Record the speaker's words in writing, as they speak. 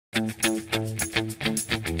Guys,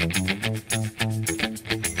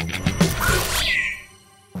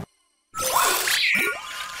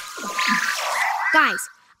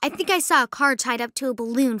 I think I saw a car tied up to a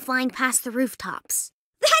balloon flying past the rooftops.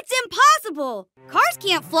 That's impossible! Cars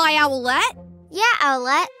can't fly, Owlette! Yeah,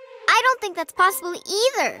 Owlette. I don't think that's possible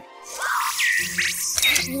either.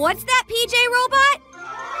 What's that, PJ Robot?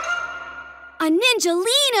 A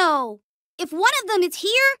Ninjalino! If one of them is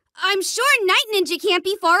here, I'm sure Night Ninja can't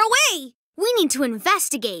be far away. We need to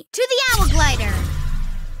investigate. To the Owl Glider!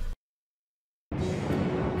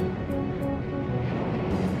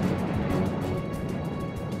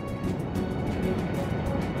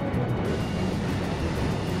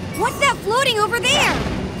 What's that floating over there?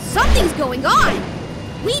 Something's going on.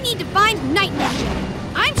 We need to find Night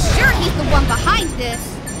Ninja. I'm sure he's the one behind this.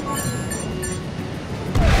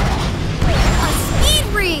 A speed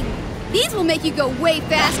ring! These will make you go way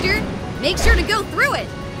faster. Make sure to go through it.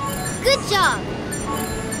 Good job.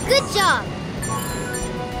 Good job.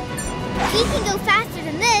 He can go faster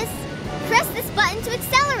than this. Press this button to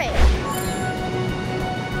accelerate.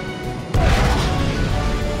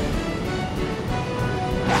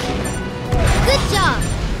 Good job.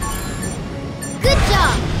 Good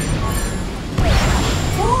job.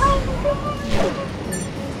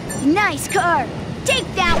 Nice car!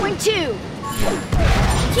 Take that one too!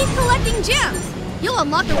 Keep collecting gems. You'll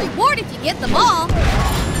unlock a reward if you get them all.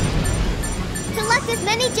 Collect as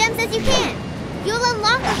many gems as you can. You'll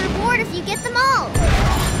unlock a reward if you get them all.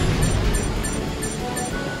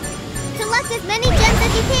 Collect as many gems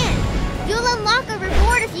as you can. You'll unlock a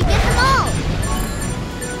reward if you get them all.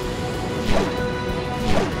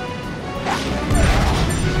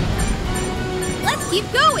 Let's keep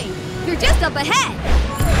going. You're just up ahead.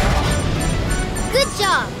 Good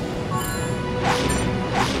job.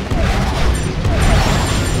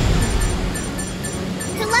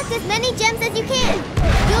 Collect as many gems as you can.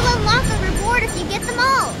 You'll unlock a reward if you get them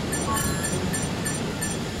all.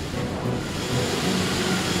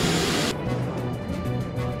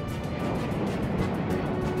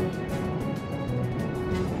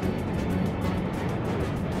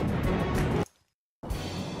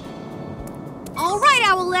 All right,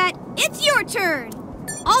 Owlette, it's your turn.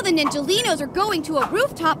 All the Ninjalinos are going to a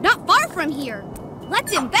rooftop not far from here.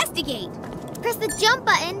 Let's investigate. Press the jump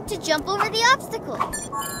button to jump over the obstacle.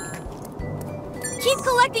 Keep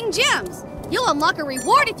collecting gems. You'll unlock a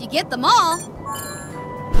reward if you get them all.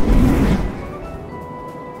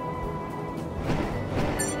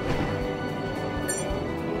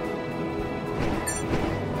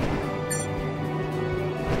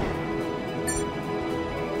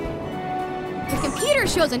 The computer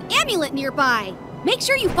shows an amulet nearby. Make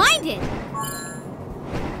sure you find it.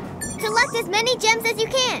 Collect as many gems as you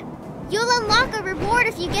can. You'll unlock a reward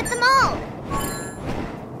if you get them all.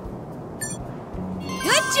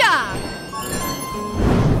 Good job!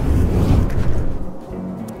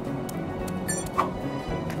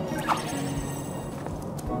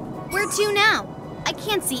 Where to now? I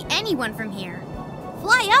can't see anyone from here.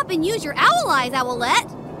 Fly up and use your owl eyes,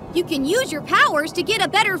 Owlette. You can use your powers to get a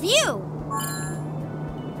better view.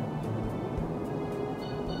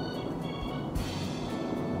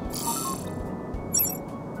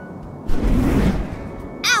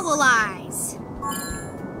 Owl eyes.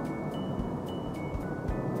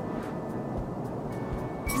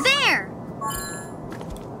 There!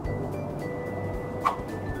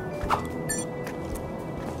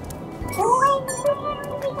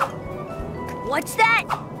 What's that?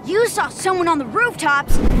 You saw someone on the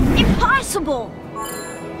rooftops? Impossible!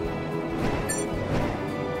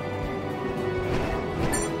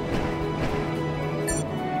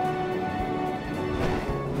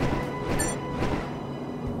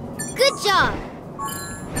 Good job!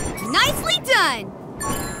 Nicely done!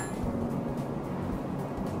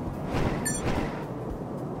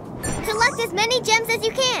 Collect as many gems as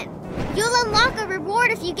you can. You'll unlock a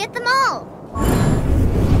reward if you get them all.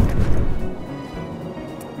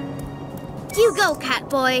 You go,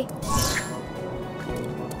 Catboy.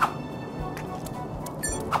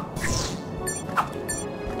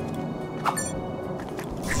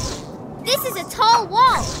 This is a tall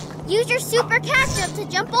wall. Use your super cat jump to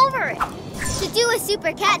jump over it. To do a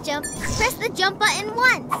super cat jump, press the jump button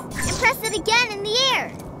once and press it again in the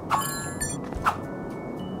air.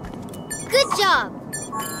 Good job.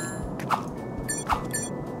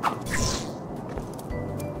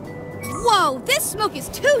 Whoa, this smoke is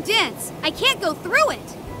too dense. I can't go through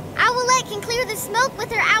it. Owlette can clear the smoke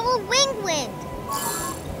with her owl wing wind.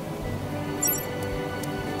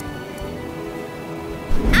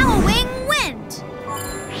 Owl wing wind!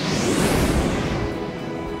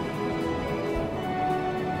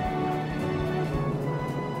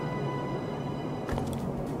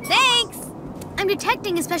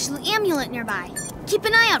 detecting a special amulet nearby. Keep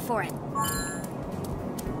an eye out for it.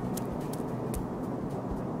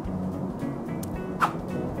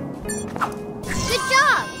 Good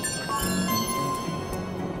job!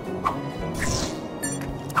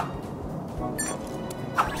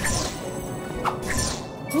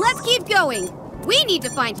 Let's keep going. We need to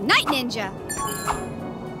find Night Ninja.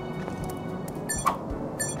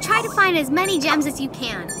 Try to find as many gems as you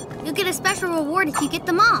can. You'll get a special reward if you get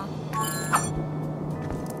them all.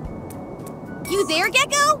 You there,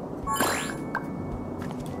 Gecko?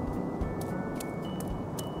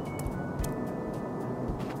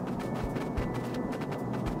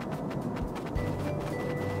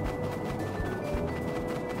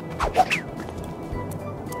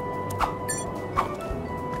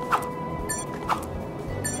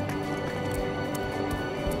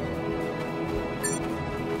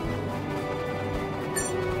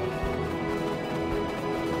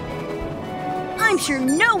 I'm sure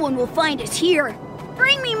no one will find us here.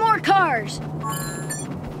 Bring me more cars.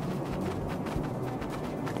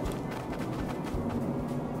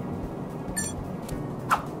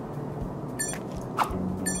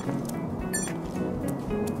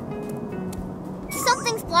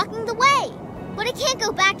 Something's blocking the way, but it can't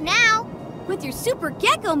go back now. With your super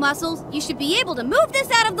Gecko muscles, you should be able to move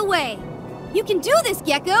this out of the way. You can do this,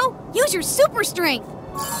 Gecko. Use your super strength.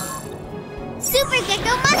 Super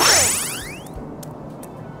Gecko muscles!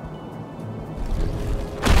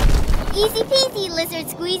 Easy peasy, Lizard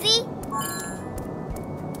Squeezy.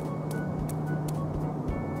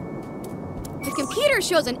 The computer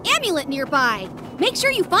shows an amulet nearby. Make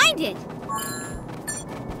sure you find it.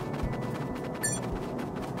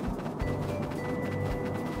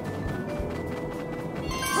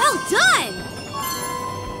 Well done!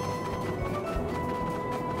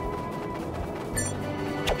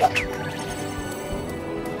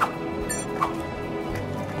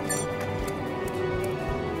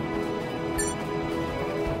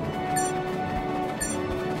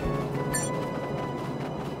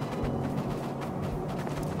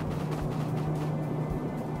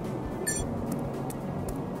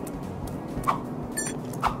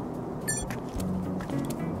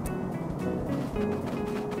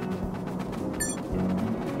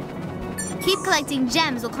 Keep collecting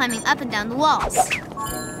gems while climbing up and down the walls.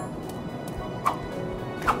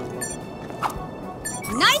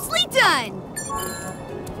 Nicely done!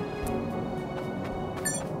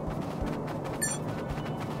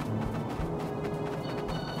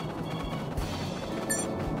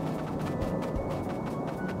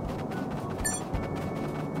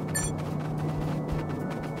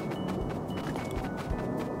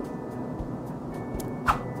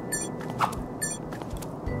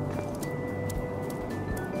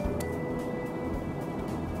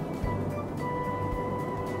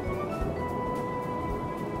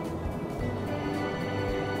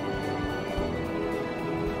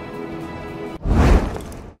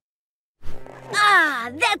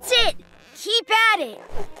 That's it! Keep at it!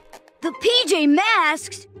 The PJ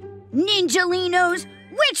Masks? Ninjalinos?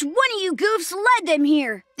 Which one of you goofs led them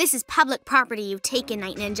here? This is public property you've taken,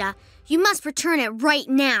 Night Ninja. You must return it right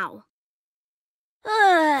now.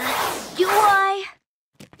 Do I?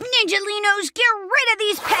 Ninjalinos, get rid of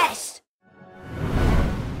these pests!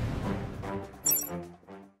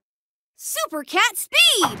 Super Cat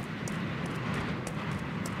Speed!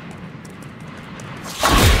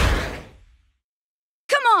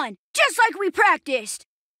 Come on, just like we practiced.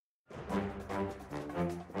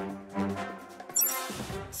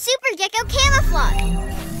 Super Gecko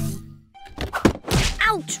Camouflage!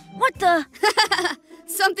 Ouch! What the?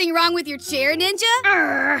 Something wrong with your chair, Ninja?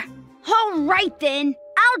 All right then.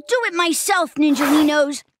 I'll do it myself,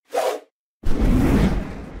 Ninjalinos.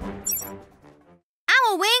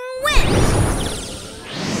 Owl Wing wins!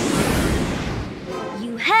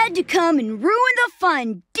 You had to come and ruin the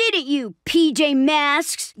fun, didn't you, PJ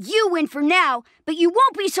Masks? You win for now, but you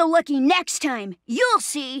won't be so lucky next time. You'll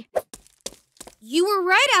see. You were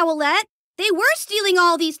right, Owlette. They were stealing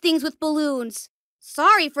all these things with balloons.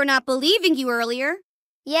 Sorry for not believing you earlier.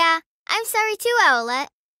 Yeah, I'm sorry too, Owlette.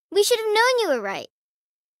 We should have known you were right.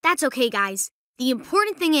 That's okay, guys. The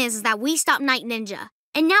important thing is that we stopped Night Ninja,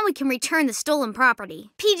 and now we can return the stolen property.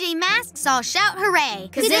 PJ Masks all shout hooray!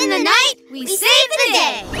 'Cause in the night, we save the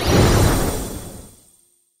day!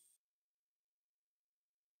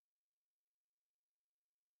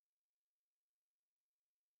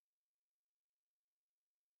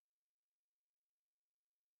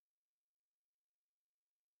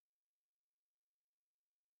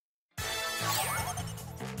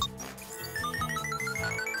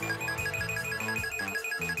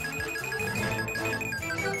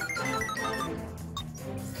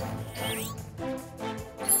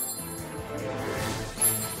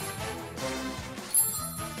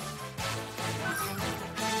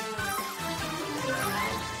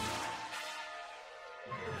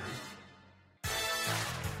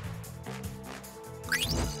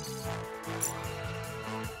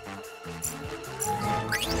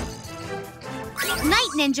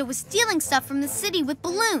 ninja was stealing stuff from the city with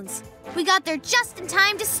balloons. We got there just in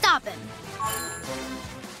time to stop him.